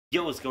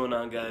Yo, what's going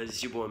on, guys?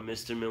 It's your boy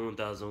Mr. Mill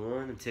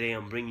 1001, and today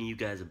I'm bringing you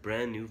guys a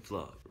brand new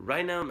vlog.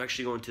 Right now, I'm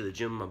actually going to the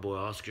gym with my boy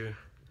Oscar.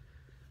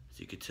 As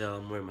you can tell,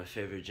 I'm wearing my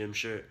favorite gym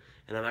shirt,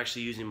 and I'm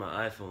actually using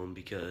my iPhone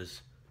because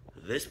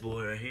this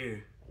boy right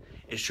here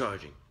is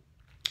charging.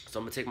 So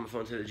I'm gonna take my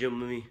phone to the gym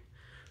with me,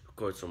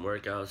 record some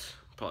workouts,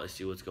 probably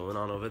see what's going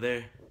on over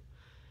there,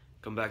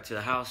 come back to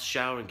the house,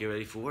 shower, and get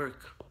ready for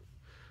work.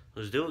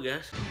 Let's do it,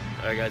 guys.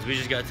 Alright, guys, we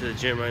just got to the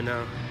gym right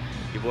now.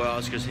 Your boy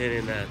Oscar's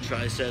hitting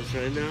triceps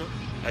right now.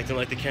 Acting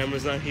like the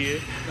camera's not here.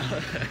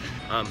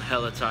 I'm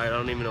hella tired. I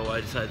don't even know why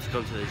I decided to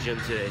come to the gym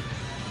today.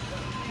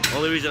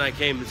 Only reason I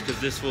came is because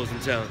this fool's in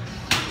town.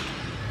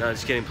 No, I'm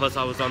just kidding. Plus,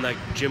 I was on that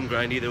gym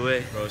grind either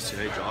way. Bro, is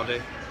today jaw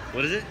day?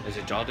 What is it? Is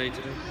it jaw day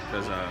today?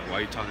 Because why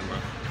are you talking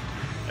about?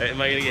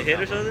 Am I gonna get hit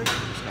or something?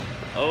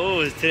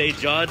 Oh, it's today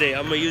jaw day.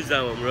 I'm gonna use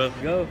that one, bro.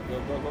 Go. Go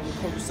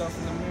record yourself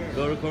in the mirror.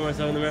 Go record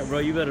myself in the mirror. Bro,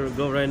 you better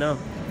go right now.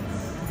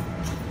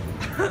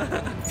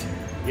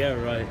 Yeah,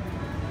 right.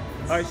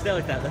 Alright, stay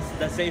like that.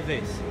 That's same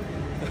face.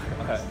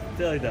 Alright,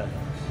 stay like that.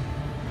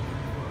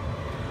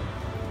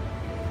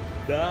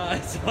 Nah, I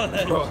saw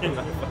that shit.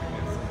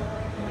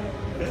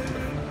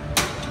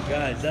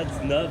 Guys,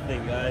 that's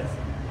nothing, guys.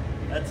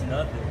 That's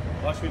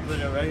nothing. Watch me put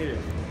it right here.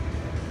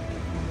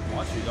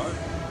 Watch you, dog.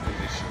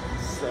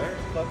 Sir,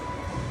 fuck.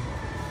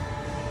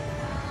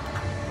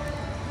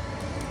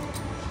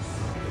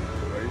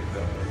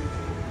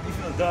 You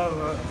feel dumb,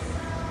 bro.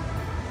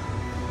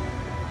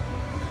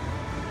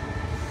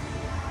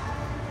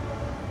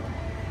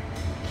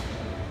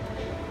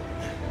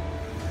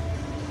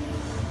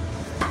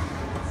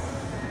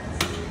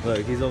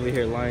 Look, he's over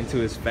here lying to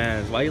his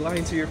fans. Why are you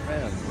lying to your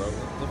fans, bro?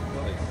 What the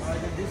fuck? I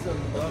did this on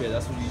Okay,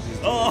 that's what you just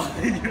did. Oh,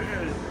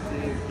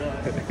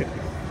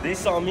 you're They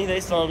saw me. They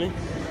saw me.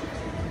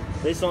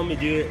 They saw me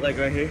do it like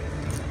right here.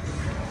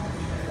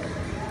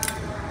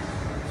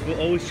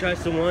 We'll always try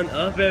to one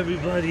up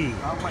everybody.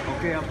 I'm like,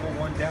 okay, I'll put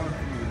one down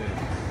for you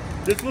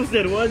then. This fool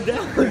said one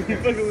down. You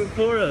fucking went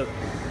four up.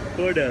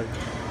 Four down.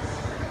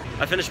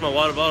 I finished my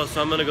water bottle,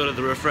 so I'm gonna go to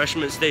the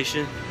refreshment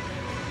station.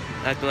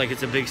 Acting like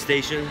it's a big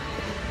station.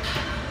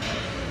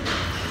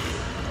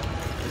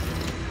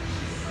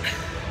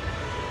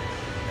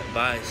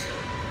 Buys.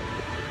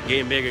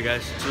 Getting bigger,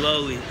 guys.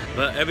 Slowly.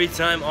 But every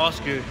time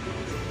Oscar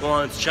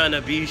wants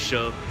China Beef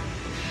show,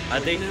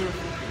 I think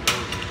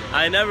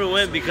I never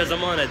went because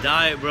I'm on a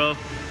diet, bro.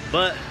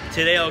 But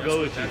today I'll go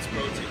with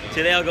you.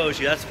 Today I'll go with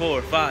you. That's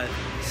 4, 5,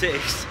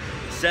 6,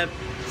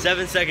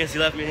 7 seconds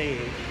you left me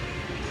hanging.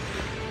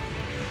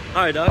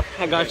 Alright, dog.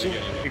 I got you.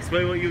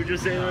 Explain what you were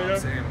just saying right now. I'm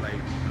saying, like,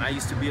 when I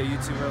used to be a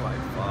YouTuber, like,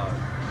 fuck.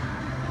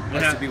 I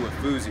used to be with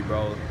Fuzi,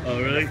 bro. Oh,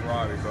 really? In a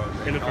Ferrari, bro.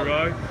 In a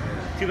Ferrari? Yeah.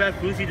 Too bad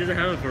Fuzi doesn't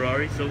have a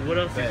Ferrari, so what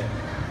else? Bet.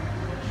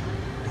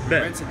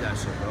 Bet. Rented that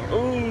shit, bro.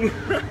 Ooh.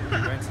 Rented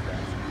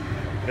that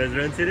shit. You guys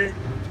rented it?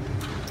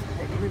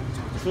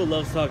 This fool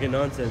loves talking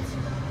nonsense.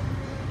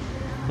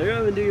 Hurry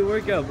up and do your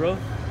workout, bro.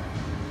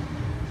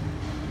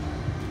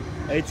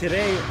 Hey,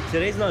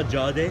 today's not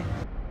jaw day.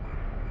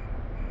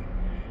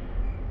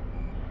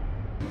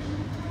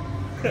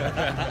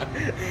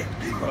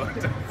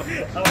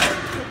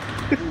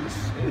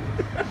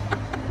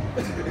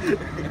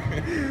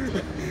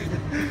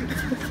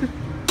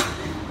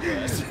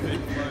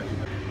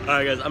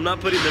 Alright, guys, I'm not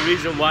putting the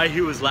reason why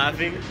he was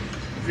laughing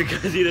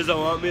because he doesn't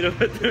want me to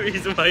put the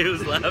reason why he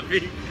was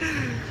laughing.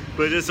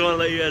 But just want to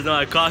let you guys know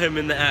I caught him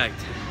in the act.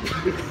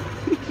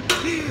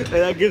 And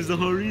that gives the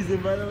whole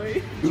reason, by the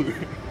way.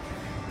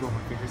 Bro, my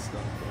finger's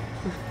stuck,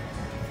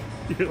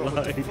 bro. You're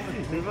lying.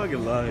 You're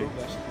fucking lying.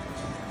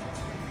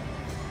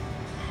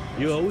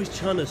 You're always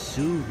trying to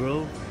sue,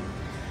 bro.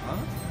 Huh?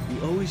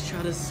 You always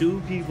try to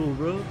sue people,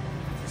 bro.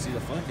 See, the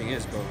funny thing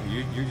is, bro,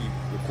 you're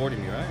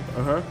recording me, right?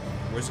 Uh-huh.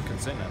 Where's the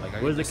consent at?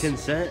 Like, Where's the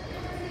consent?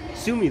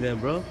 Sue me then,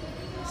 bro.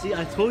 See,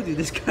 I told you,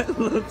 this guy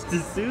loves to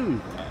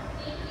sue.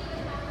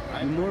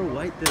 You're more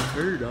white than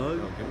her, dog.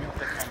 Yo, get me off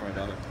that camera,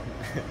 dog.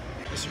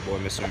 It's your boy,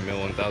 Mr. Mill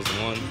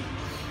 1001,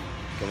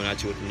 coming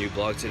at you with a new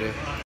vlog today.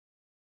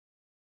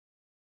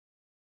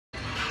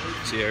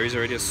 See, yeah, he's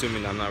already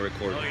assuming I'm not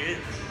recording. Oh, he is?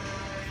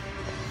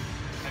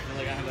 I feel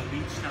like I have a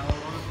beach towel on.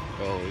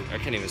 Bro, I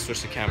can't even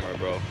switch the camera,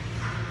 bro.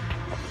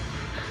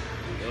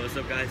 Yo, what's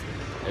up, guys?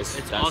 It's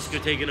That's- Oscar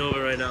taking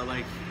over right now,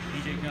 like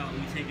DJ Cal,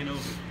 we taking over.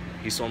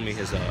 He sold me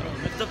his,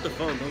 Lift up the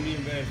phone, don't be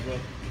embarrassed, bro.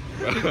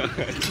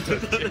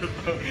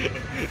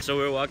 So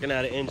we're walking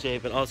out of In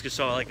Shape, and Oscar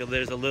saw like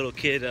there's a little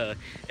kid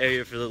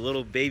area for the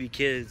little baby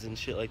kids and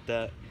shit like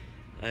that.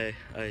 I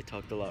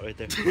talked a lot right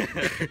there.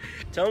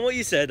 Tell him what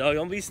you said, dog.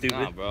 Don't be stupid.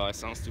 Nah, bro, I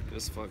sound stupid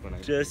as fuck when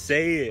I Just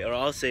say it, or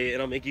I'll say it,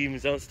 and I'll make you even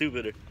sound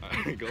stupider.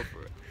 Alright, go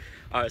for it.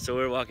 Alright, so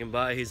we're walking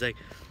by. He's like,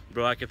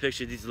 bro, I can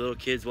picture these little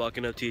kids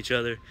walking up to each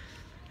other.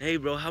 Hey,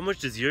 bro, how much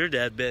does your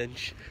dad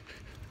bench?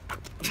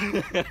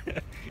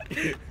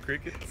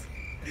 Crickets?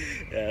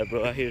 Yeah,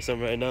 bro, I hear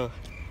something right now.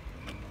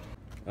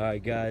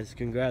 Alright, guys,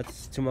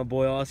 congrats to my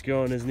boy Oscar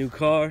on his new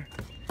car.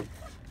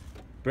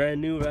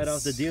 Brand new, right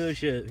off the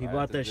dealership. He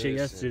bought that shit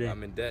yesterday.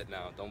 I'm in debt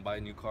now. Don't buy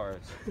new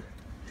cars.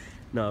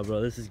 Nah,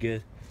 bro, this is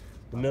good.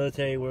 The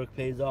military work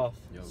pays off.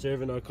 Yo.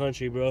 Serving our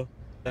country, bro.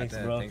 Thanks,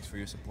 bro. Thanks for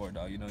your support,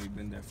 dog. You know you've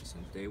been there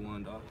since day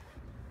one, dog.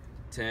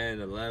 10,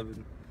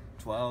 11,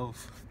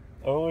 12.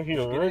 Oh, we're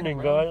here learning,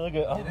 guys. Look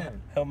at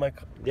how my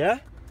yeah.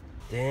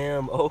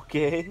 Damn.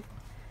 Okay.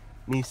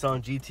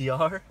 Nissan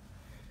GTR.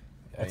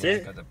 That's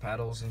it. Got the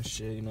paddles and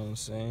shit. You know what I'm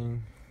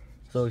saying?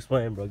 So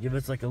explain, bro. Give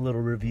us like a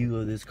little review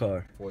of this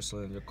car.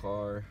 4-cylinder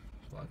car.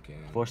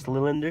 Fucking.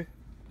 4-cylinder?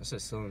 I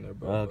said cylinder,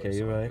 bro. Okay,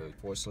 you're right.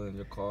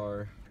 4-cylinder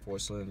car.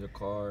 4-cylinder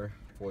car.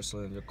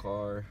 4-cylinder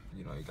car.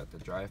 You know, you got the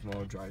drive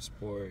mode, drive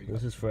sport.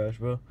 This is fresh,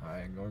 bro.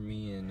 Alright, ignore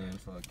me and then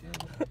fucking.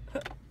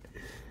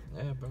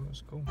 Yeah, bro,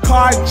 it's cool.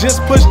 Car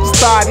just pushed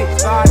started,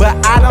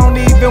 but I don't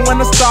even want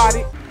to start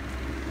it.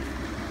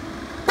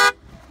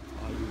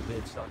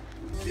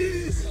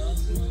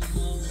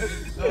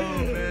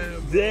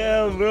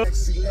 Damn, bro.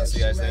 See you guys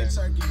later.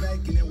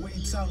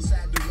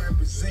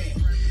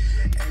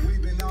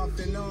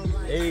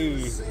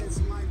 Hey.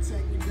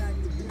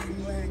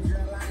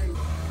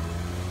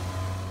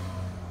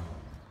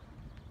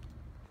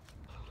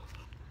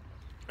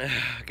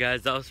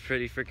 Guys, that was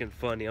pretty freaking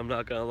funny. I'm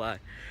not gonna lie.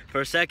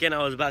 For a second,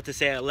 I was about to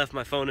say I left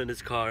my phone in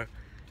his car,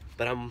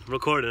 but I'm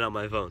recording on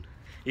my phone.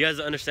 You guys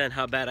don't understand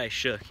how bad I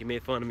shook. He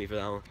made fun of me for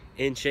that one.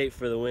 In shape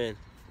for the win.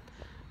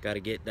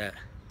 Gotta get that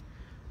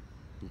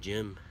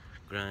gym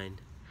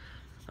grind.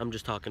 I'm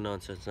just talking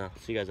nonsense now.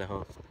 See you guys at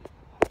home.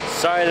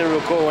 Sorry I didn't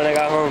record when I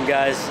got home,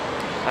 guys.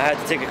 I had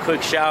to take a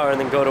quick shower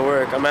and then go to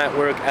work. I'm at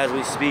work as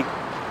we speak,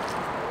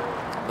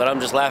 but I'm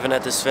just laughing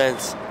at this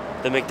fence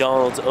the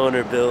McDonald's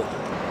owner built.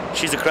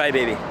 She's a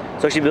crybaby,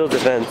 so she builds a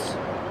fence.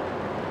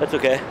 That's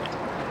okay.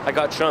 I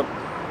got Trump.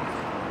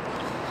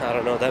 I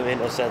don't know, that made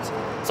no sense.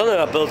 Something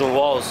about building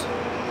walls.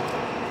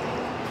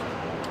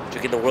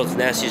 Drinking the world's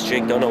nastiest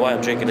drink, don't know why I'm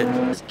drinking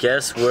it.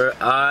 Guess where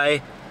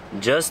I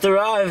just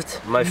arrived?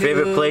 My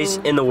favorite place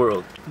in the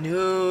world.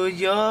 New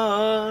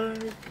York.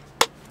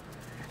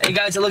 Hey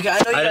guys, look, I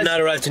know you I did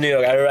not arrive to New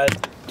York, I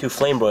arrived to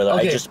Flame Broiler.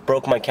 Okay. I just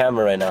broke my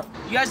camera right now.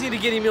 You guys need to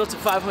get Emil to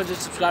 500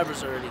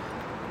 subscribers already.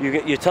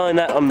 You're telling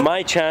that on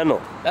my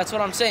channel. That's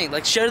what I'm saying.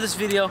 Like, share this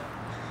video.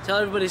 Tell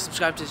everybody to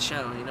subscribe to his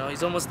channel, you know?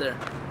 He's almost there.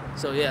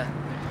 So, yeah.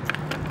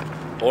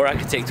 Or I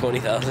could take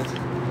 20,000.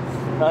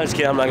 No, I'm just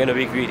kidding, I'm not gonna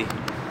be greedy.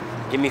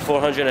 Give me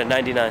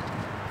 499.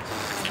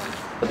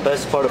 The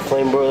best part of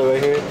Flame Broiler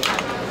right here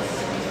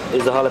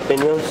is the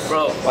jalapenos.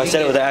 Bro, I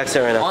said it with the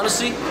accent right now.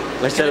 Honestly,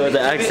 I said it with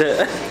the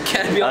accent.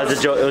 Can I be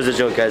honest? It was a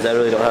joke, guys. I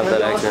really don't have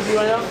that accent.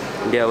 Right now?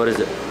 Yeah, what is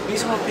it?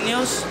 These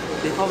jalapenos,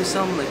 they probably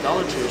sell them like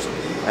Dollar Tree or something.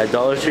 At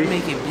Dollar Tree? They're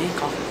making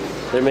bank off of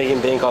it. They're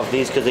making bank off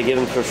these because they give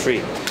them for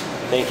free.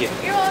 Thank you.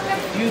 You're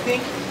welcome. You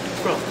think?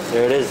 Bro,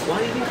 There it is. why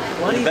do you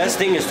think? The best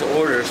thing is to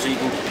order so you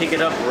can pick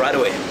it up right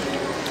away.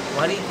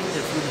 Why do you think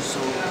their food is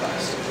so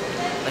priced?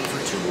 Like, for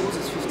 2 rolls,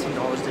 it's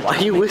 $15. Why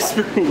are you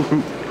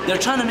whispering? They're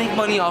trying to make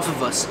money off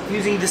of us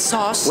using this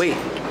sauce. Wait,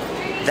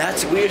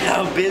 that's weird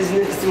how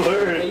business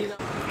works.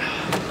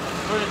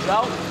 For the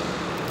drought.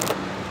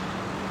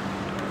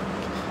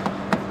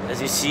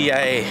 As you see,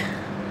 I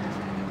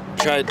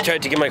tried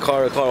to get my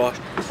car a car wash.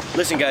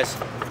 Listen, guys,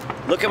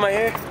 look at my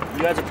hair.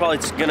 You guys are probably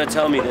gonna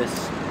tell me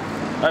this.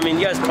 I mean,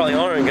 you guys probably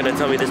aren't gonna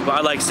tell me this, but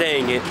I like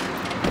saying it.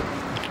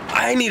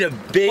 I need a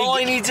big.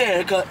 Boy needs a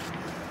haircut.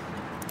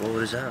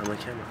 What is that on my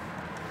camera?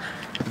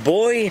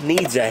 Boy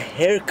needs a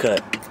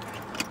haircut.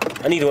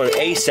 I need one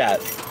ASAP,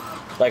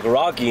 like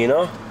Rocky, you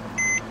know?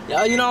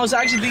 Yeah, you know, I was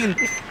actually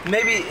thinking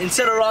maybe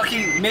instead of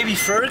Rocky, maybe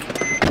Ferg.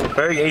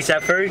 Ferg,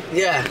 ASAP Ferg,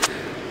 Yeah.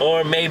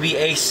 or maybe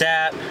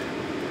ASAP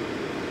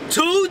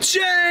 2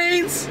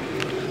 Chainz.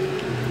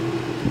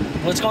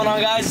 What's going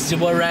on, guys? It's your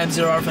boy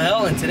Ram0R for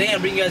Hell, and today I'm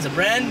bringing you guys a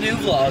brand new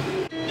vlog.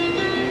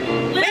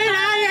 When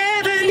I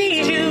ever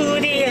need you,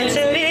 the answer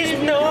is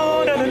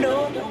no, no,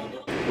 no,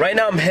 no. Right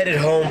now I'm headed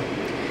home.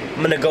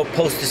 I'm gonna go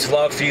post this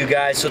vlog for you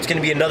guys, so it's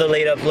gonna be another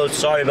late upload,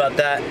 sorry about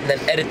that. And then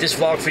edit this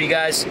vlog for you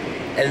guys,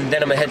 and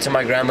then I'm gonna head to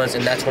my grandma's,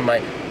 and that's when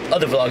my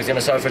other vlog is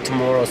gonna start for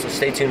tomorrow, so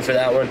stay tuned for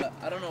that one.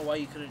 I don't know why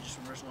you couldn't just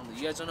reverse normally.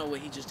 You guys don't know what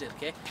he just did,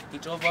 okay? He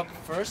drove up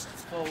first,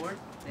 forward,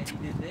 then he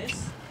did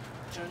this,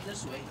 turned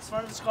this way. His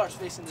front of his car is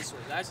facing this way,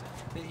 guys.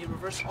 Then he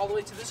reversed all the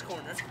way to this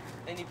corner,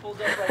 and he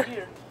pulled up right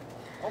here.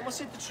 Almost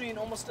hit the tree and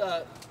almost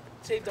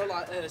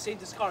saved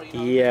his car, you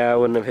know? Yeah, I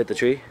wouldn't have hit the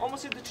tree.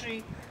 Almost hit the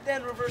tree,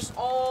 then reversed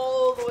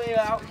all the way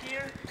out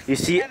here. You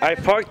see, I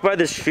parked by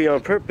this tree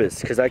on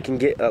purpose, because I can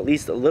get at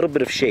least a little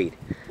bit of shade.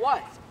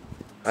 Why?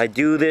 I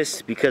do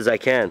this because I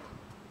can.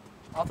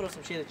 I'll throw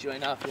some shade at you right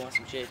now if you want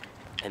some shade.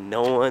 And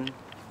no one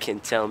can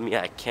tell me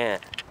I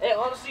can't. Hey,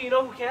 honestly, you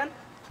know who can?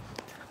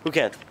 Who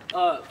can?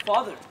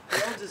 Father.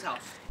 He owns his house.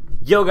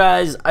 Yo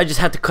guys, I just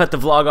had to cut the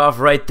vlog off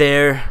right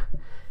there,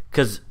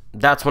 because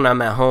that's when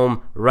I'm at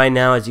home right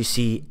now, as you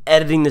see,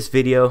 editing this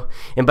video.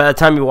 And by the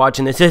time you're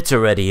watching this, it's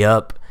already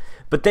up.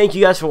 But thank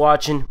you guys for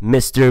watching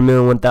Mr.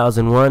 Mill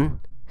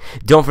 1001.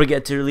 Don't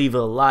forget to leave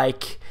a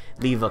like,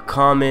 leave a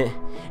comment,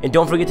 And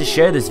don't forget to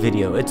share this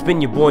video. It's been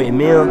your boy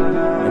Emil,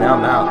 and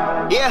I'm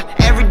out. Yeah,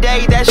 every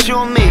day that's you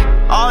and me.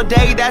 All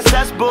day that's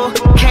us, boo.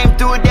 Came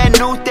through with that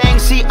new thing.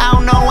 See, I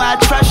don't know why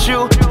I trust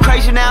you.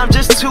 Crazy now, I'm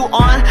just too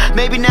on.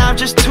 Maybe now I'm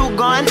just too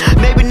gone.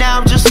 Maybe now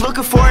I'm just